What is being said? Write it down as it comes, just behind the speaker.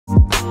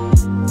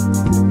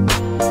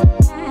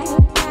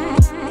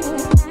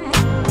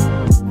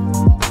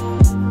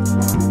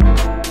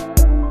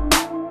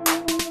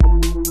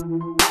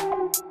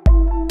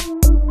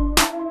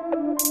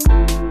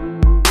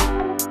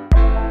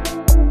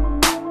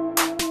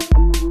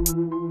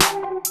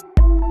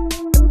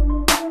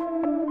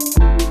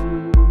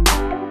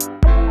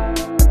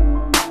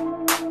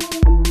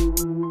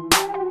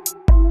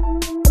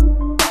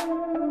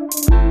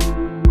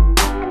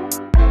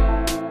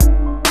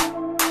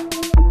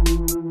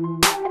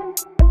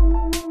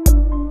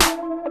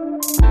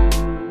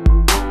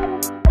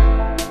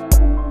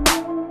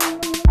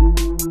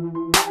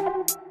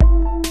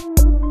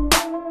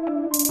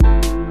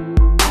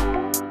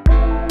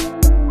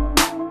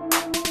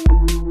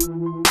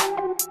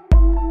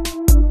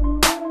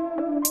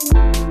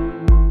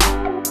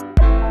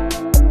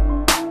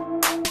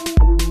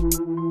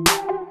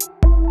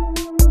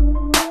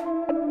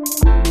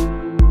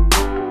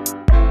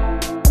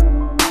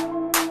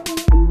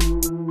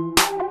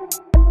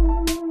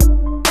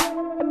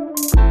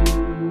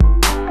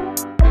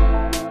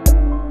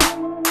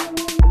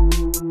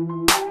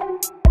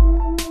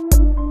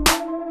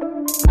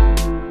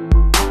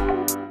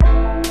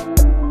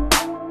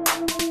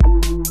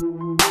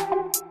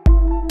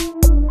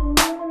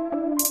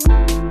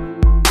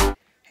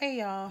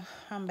y'all,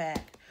 I'm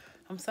back.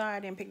 I'm sorry I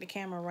didn't pick the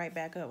camera right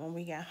back up when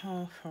we got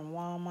home from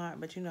Walmart,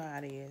 but you know how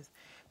it is.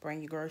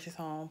 Bring your groceries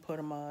home, put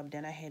them up,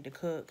 then I had to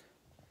cook.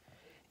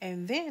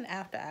 And then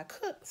after I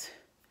cooked,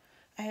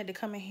 I had to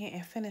come in here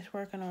and finish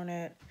working on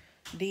that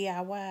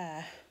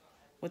DIY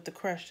with the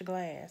crushed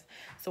glass.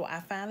 So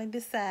I finally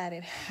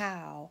decided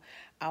how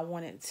I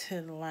wanted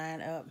to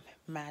line up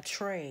my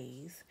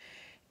trays.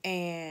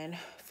 And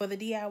for the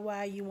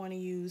DIY, you want to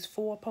use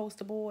 4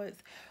 poster boards.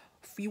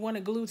 You want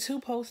to glue 2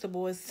 poster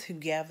boards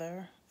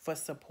together for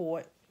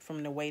support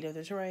from the weight of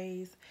the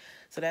trays.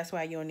 So that's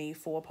why you'll need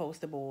 4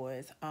 poster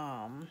boards.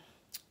 A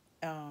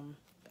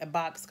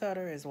box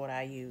cutter is what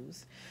I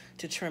use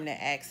to trim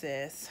the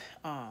excess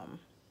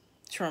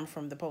trim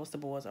from the poster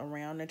boards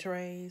around the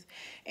trays.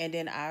 And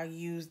then I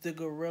use the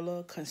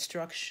Gorilla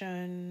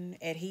Construction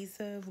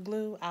adhesive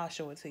glue. I'll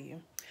show it to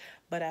you.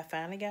 But I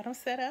finally got them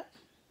set up,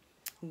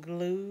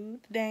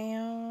 glued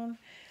down.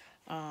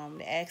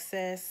 The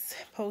excess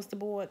poster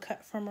board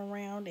cut from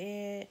around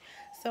it.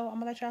 So I'm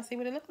gonna let y'all see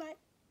what it looks like.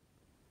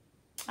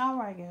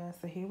 Alright guys,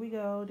 so here we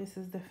go. This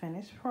is the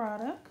finished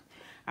product.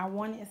 I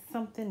wanted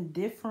something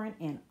different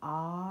and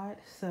odd,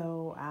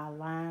 so I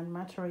lined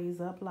my trays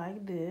up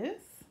like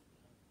this.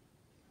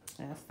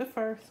 That's the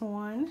first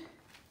one.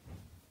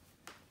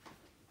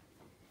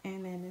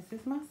 And then this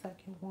is my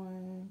second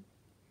one.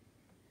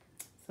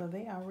 So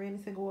they are ready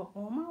to go up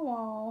on my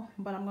wall,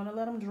 but I'm gonna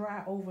let them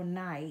dry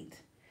overnight.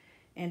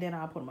 And then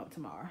I'll put them up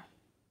tomorrow.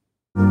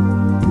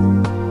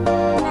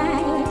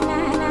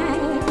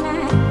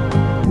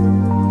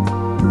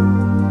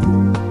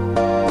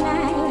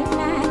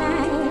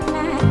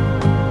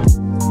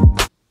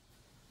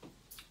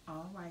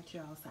 All right,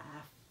 y'all. So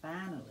I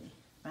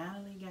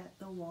finally got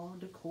the wall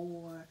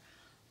decor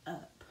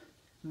up.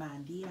 My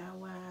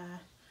DIY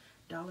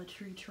Dollar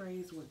Tree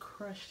trays with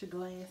crushed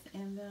glass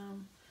in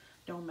them.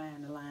 Don't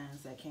mind the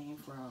lines that came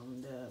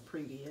from the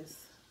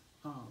previous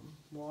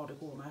wall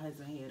decor my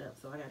husband had up,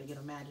 so I got to get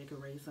a magic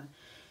eraser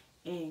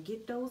and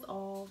get those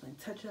off and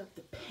touch up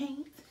the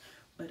paint.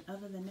 But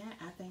other than that,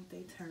 I think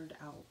they turned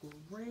out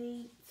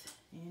great.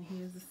 And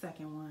here's the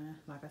second one.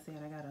 Like I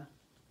said, I gotta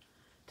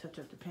touch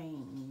up the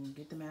paint and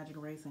get the magic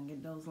eraser and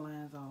get those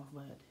lines off,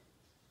 but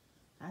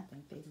I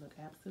think they look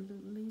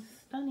absolutely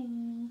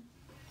stunning.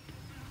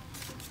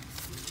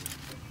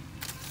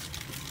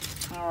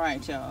 All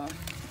right, y'all,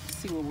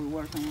 see what we're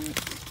working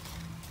with.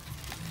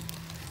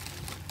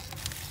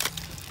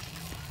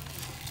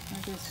 I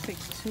just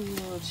fixed 2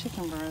 little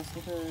chicken breasts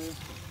because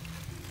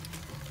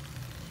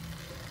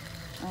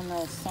I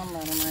know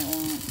somebody might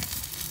want a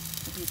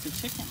piece of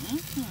chicken.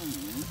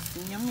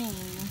 Yummy.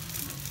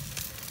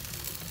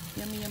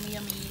 Yummy, yummy,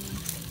 yummy.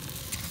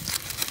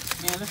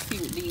 And let's see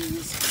what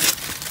these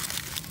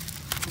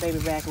baby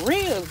back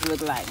ribs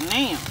look like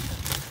now.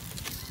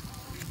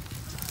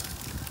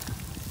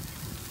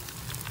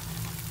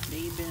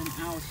 They've been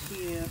out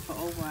here for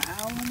over an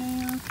hour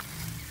now.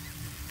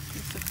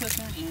 Just a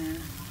cooking, and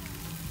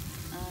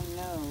I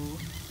know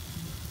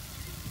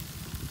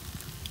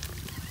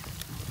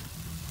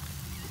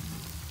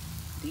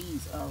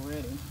these are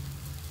ready.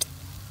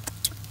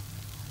 I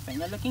think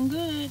they're looking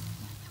good.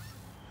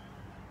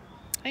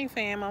 Hey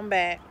fam, I'm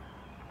back.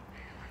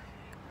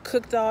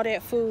 Cooked all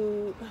that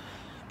food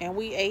and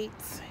we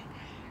ate.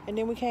 And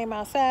then we came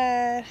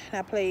outside.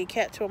 I played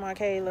catch with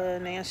Michaela.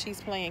 And now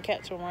she's playing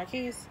catch with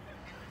Marquise.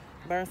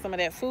 Burn some of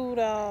that food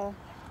off.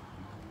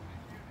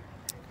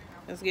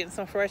 Just getting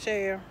some fresh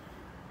air.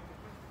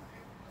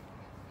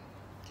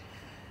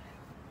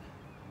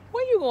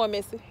 Where you going,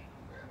 Missy?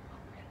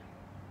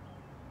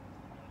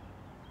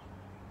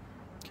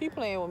 Keep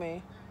playing with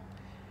me.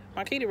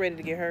 Marquita ready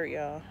to get hurt,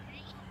 y'all.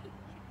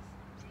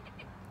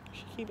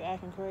 She keep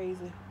acting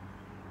crazy.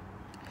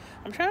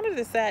 I'm trying to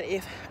decide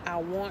if I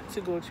want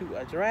to go to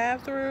a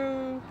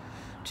drive-thru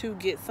to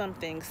get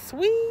something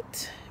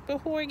sweet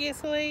before it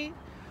gets late,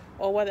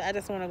 or whether I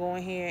just want to go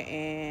in here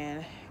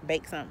and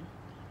bake something.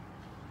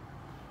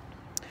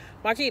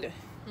 Marquita,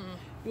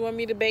 you want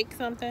me to bake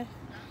something?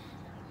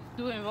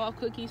 Do it involve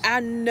cookies?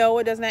 I know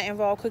it does not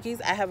involve cookies.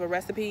 I have a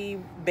recipe,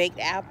 baked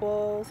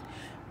apples.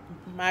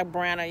 My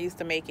browner used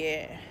to make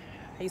it.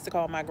 I used to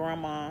call my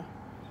grandma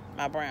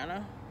my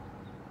browner.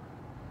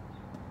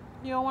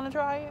 You don't want to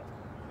try it?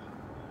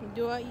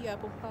 Do I eat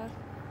apple pie?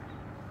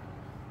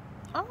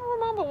 I don't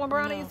remember when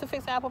Brownie used to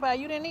fix apple pie.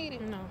 You didn't eat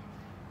it? No.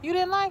 You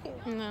didn't like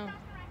it? No.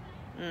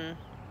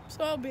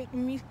 So I'll bake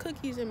me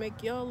cookies and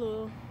make y'all a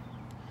little,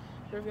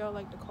 whatever y'all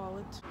like to call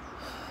it.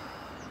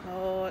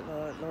 Lord,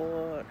 Lord,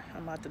 Lord.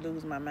 I'm about to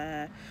lose my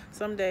mind.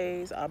 Some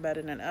days are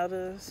better than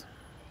others.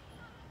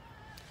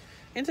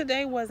 And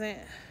today wasn't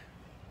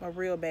a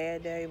real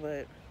bad day,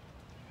 but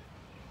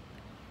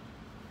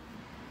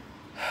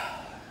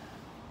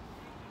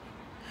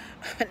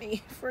I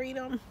need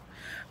freedom.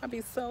 I'll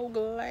be so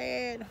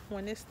glad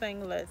when this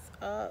thing lets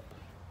up.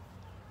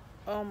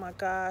 Oh my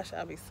gosh,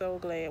 I'll be so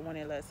glad when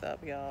it lets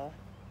up, y'all.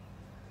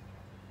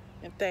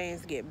 And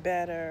things get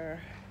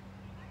better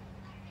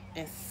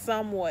and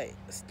somewhat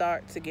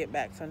start to get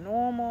back to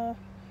normal.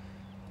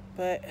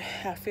 But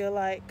I feel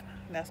like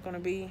That's going to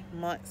be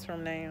months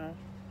from now.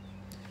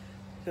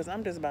 Because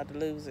I'm just about to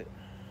lose it.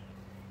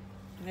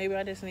 Maybe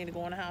I just need to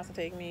go in the house and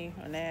take me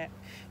a nap.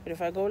 But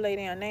if I go lay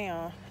down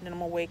now, then I'm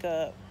going to wake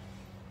up.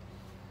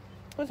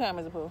 What time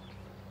is it, Pooh?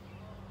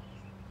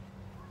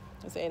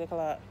 It's 8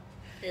 o'clock.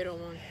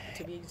 8:01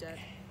 to be exact.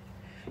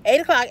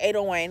 8 o'clock,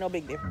 8:01. Ain't no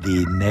big difference.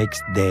 The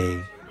next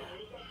day.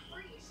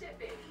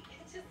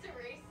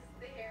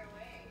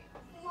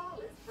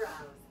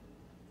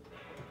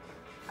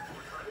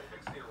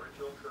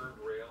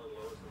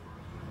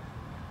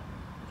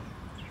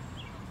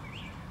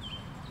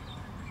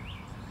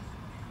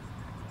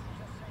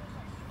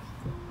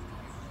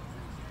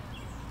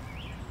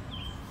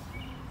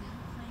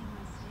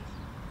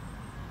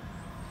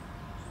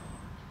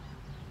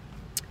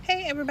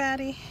 Hey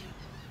everybody,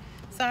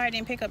 sorry I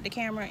didn't pick up the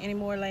camera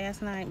anymore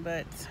last night,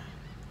 but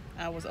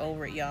I was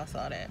over it. Y'all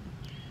saw that.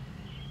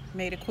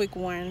 Made a quick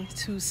one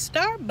to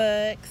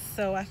Starbucks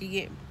so I could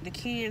get the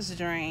kids a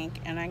drink,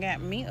 and I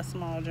got me a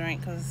small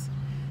drink because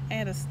I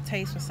had a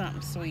taste for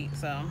something sweet.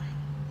 So,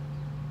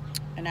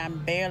 and I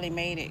barely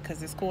made it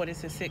because it's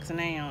 5:45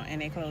 now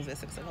and they close at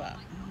 6 o'clock.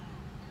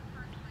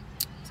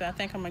 So I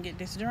think I'm gonna get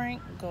this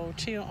drink, go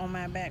chill on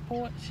my back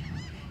porch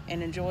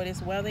and enjoy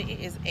this weather.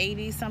 It is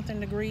 80 something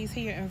degrees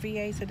here in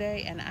VA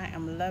today, and I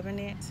am loving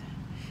it.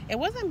 It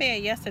wasn't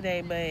bad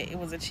yesterday, but it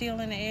was a chill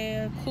in the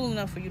air, cool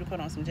enough for you to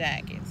put on some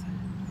jackets.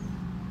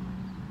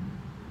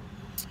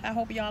 I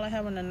hope y'all are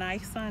having a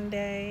nice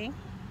Sunday,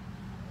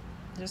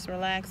 just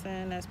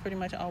relaxing. That's pretty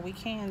much all we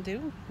can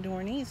do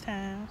during these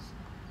times.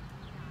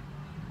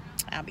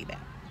 I'll be back.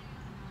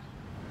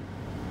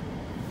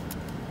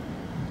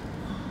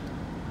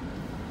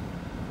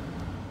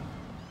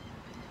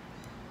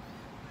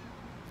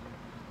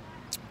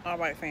 All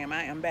right, fam,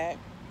 I am back.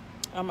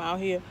 I'm out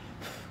here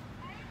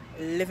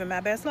living my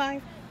best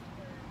life.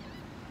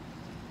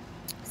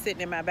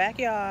 Sitting in my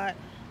backyard,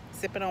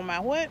 sipping on my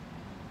what?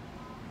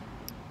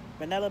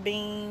 Vanilla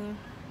bean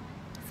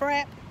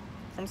frap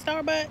from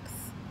Starbucks.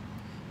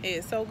 It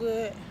is so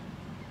good.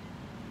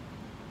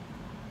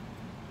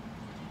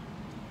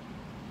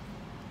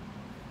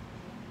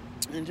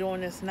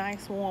 Enjoying this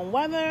nice warm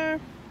weather.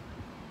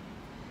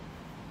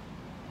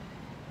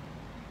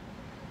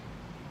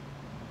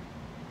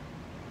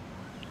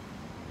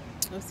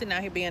 I'm sitting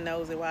out here being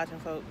nosy, watching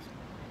folks.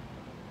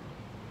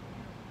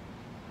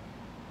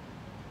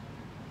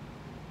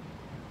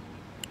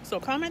 So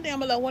comment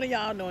down below, what are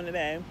y'all doing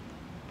today?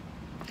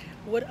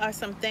 What are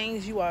some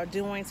things you are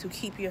doing to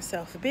keep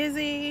yourself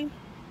busy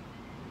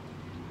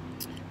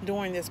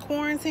during this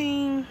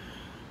quarantine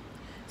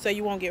so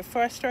you won't get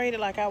frustrated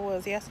like I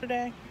was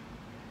yesterday?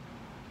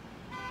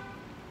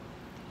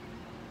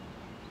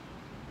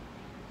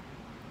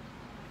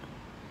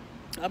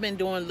 I've been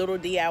doing little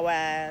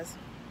DIYs.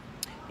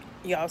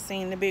 Y'all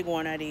seen the big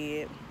one I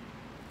did.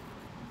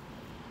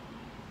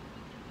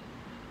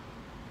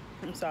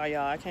 I'm sorry,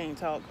 y'all. I can't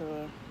talk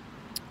because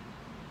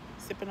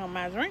sipping on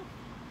my drink.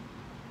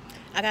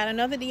 I got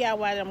another DIY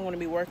that I'm going to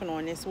be working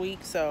on this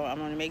week, so I'm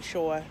going to make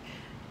sure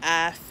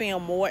I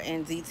film more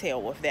in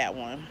detail with that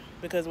one.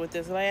 Because with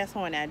this last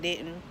one, I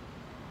didn't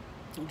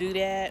do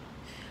that.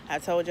 I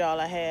told y'all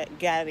I had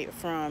got it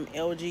from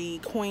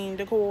LG Queen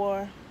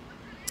Decor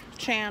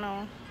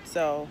channel.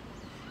 So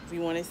if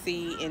you want to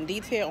see in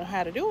detail on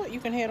how to do it, you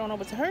can head on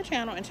over to her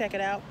channel and check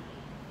it out.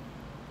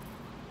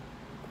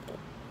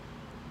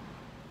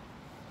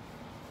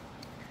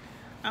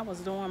 I was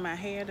doing my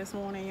hair this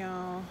morning,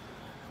 y'all,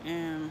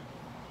 and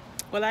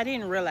well, I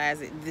didn't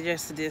realize it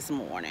just this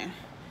morning,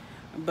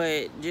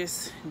 but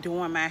just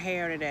doing my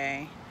hair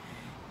today,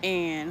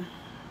 and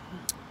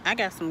I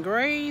got some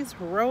grays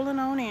rolling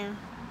on in.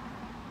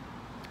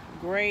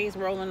 Grays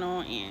rolling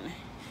on in.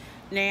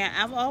 Now,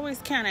 I've always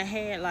kind of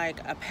had like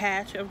a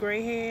patch of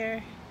gray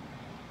hair,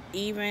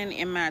 even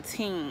in my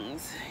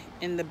teens,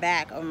 in the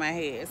back of my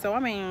head. So, I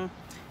mean,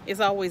 it's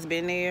always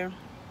been there.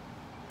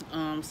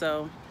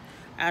 So,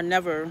 I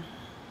never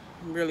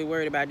really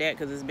worried about that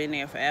because it's been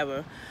there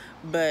forever.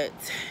 But,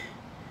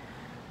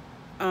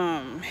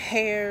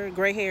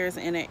 gray hairs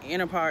in the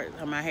inner part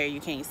of my hair you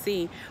can't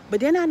see. But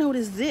then I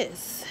noticed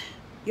this.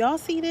 Y'all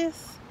see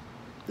this?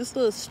 This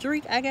little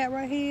streak I got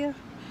right here?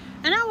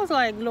 And I was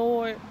like,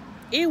 Lord,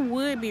 it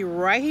would be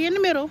right here in the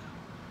middle.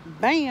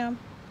 Bam.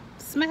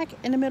 Smack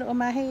in the middle of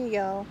my head,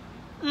 y'all.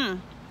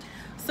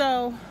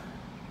 So,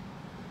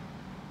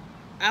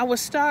 I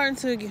was starting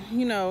to,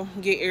 you know,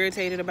 get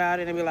irritated about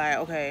it and be like,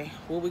 okay,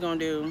 what we gonna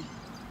do?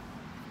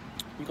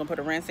 You gonna put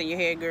a rinse in your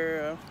hair,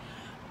 girl?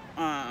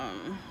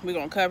 We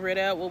gonna cover it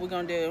up? What we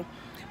gonna do?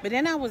 But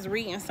then I was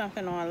reading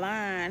something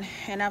online,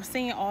 and I've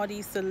seen all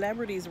these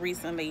celebrities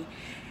recently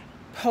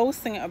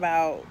posting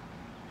about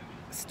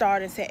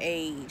starting to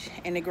age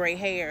and the gray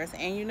hairs.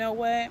 And you know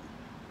what?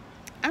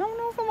 I don't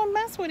know if I'm gonna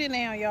mess with it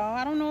now, y'all.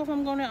 I don't know if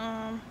I'm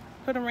gonna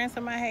put a rinse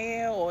in my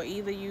hair or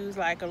either use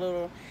like a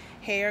little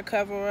hair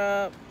cover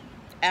up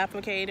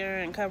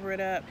applicator and cover it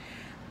up.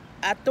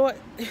 I thought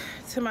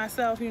to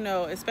myself, you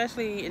know,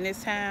 especially in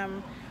this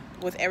time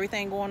with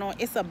everything going on,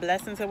 it's a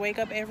blessing to wake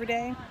up every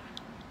day.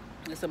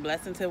 It's a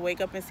blessing to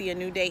wake up and see a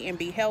new day and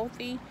be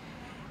healthy.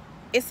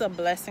 It's a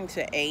blessing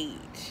to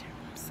age.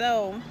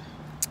 So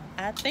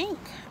I think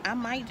I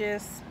might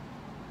just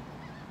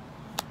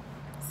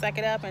suck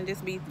it up and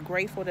just be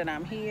grateful that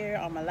I'm here,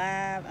 I'm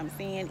alive, I'm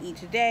seeing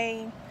each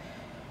day,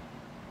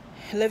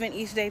 living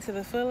each day to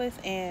the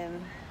fullest,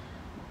 and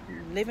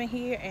living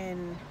here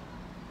and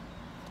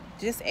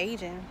just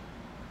aging,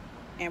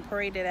 and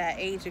pray that I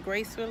age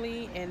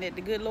gracefully and that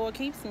the good Lord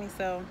keeps me.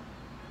 So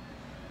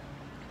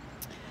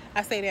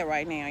I say that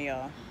right now,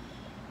 y'all.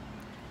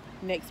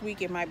 Next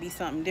week it might be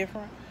something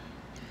different.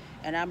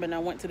 And I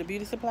went to the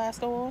beauty supply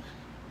store,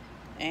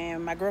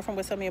 and my girlfriend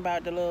was telling me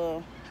about the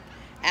little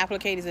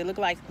applicators that look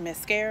like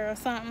mascara or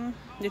something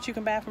that you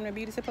can buy from the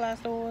beauty supply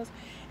stores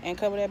and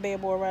cover that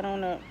bad boy right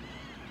on up.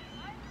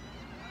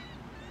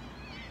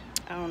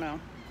 I don't know.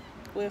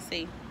 We'll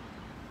see.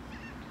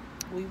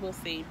 We will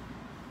see.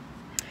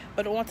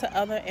 But on to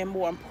other and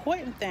more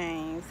important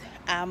things.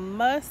 I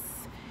must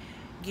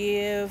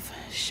give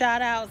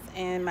shout outs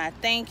and my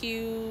thank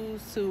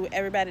yous to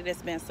everybody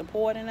that's been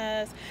supporting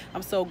us.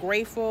 I'm so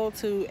grateful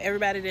to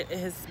everybody that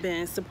has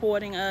been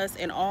supporting us,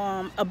 and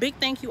a big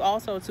thank you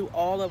also to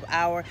all of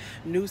our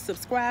new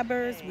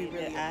subscribers.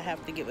 I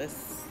have to give a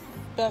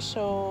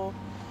special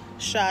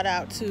shout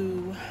out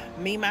to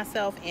me,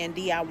 myself, and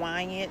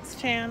DIYing's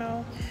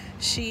channel.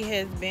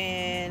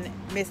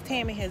 Miss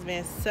Tammy has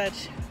been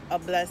such a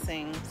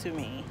blessing to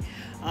me.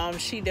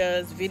 She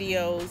does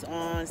videos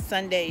on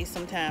Sundays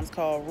sometimes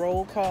called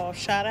roll call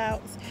shout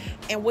outs,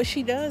 and what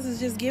she does is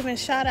just giving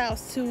shout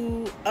outs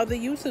to other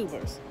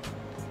YouTubers.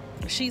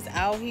 She's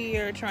out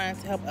here trying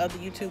to help other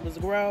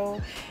YouTubers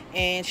grow,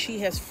 and she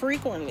has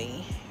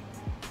frequently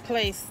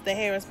placed the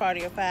Harris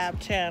Party of Five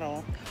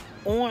channel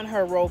on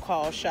her roll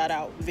call shout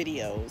out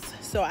videos.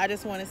 So I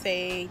just want to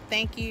say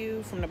thank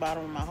you from the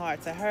bottom of my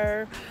heart to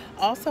her.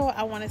 Also,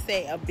 I want to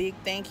say a big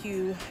thank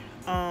you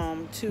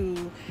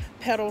to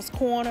Petals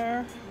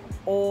Corner,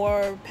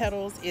 or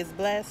Petals is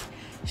Blessed.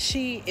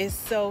 She is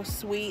so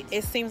sweet.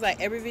 It seems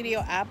like every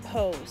video I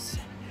post,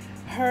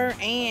 her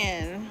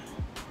and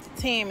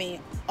Tammy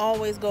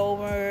always go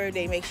over,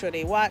 they make sure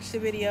they watch the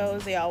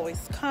videos, they always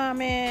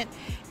comment,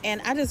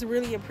 and I just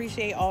really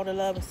appreciate all the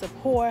love and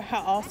support.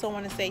 I also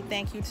want to say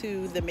thank you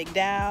to the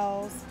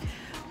McDowells.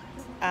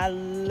 I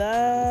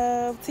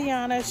love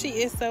Tiana. She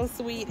is so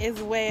sweet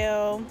as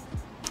well.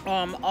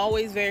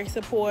 Always very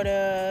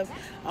supportive.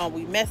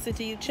 We message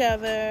each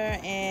other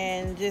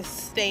and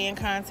just stay in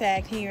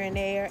contact here and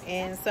there.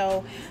 And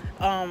so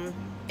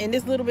in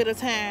this little bit of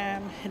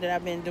time that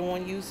I've been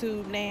doing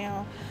YouTube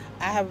now,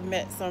 I have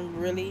met some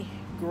really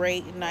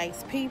great,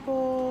 nice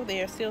people.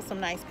 There are still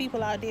some nice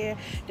people out there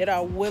that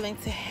are willing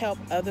to help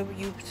other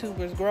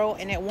YouTubers grow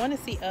and that want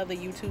to see other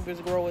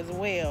YouTubers grow as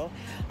well.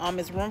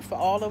 There's room for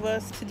all of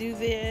us to do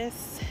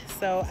this.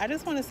 So I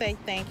just want to say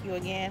thank you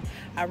again.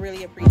 I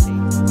really appreciate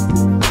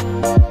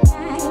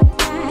it.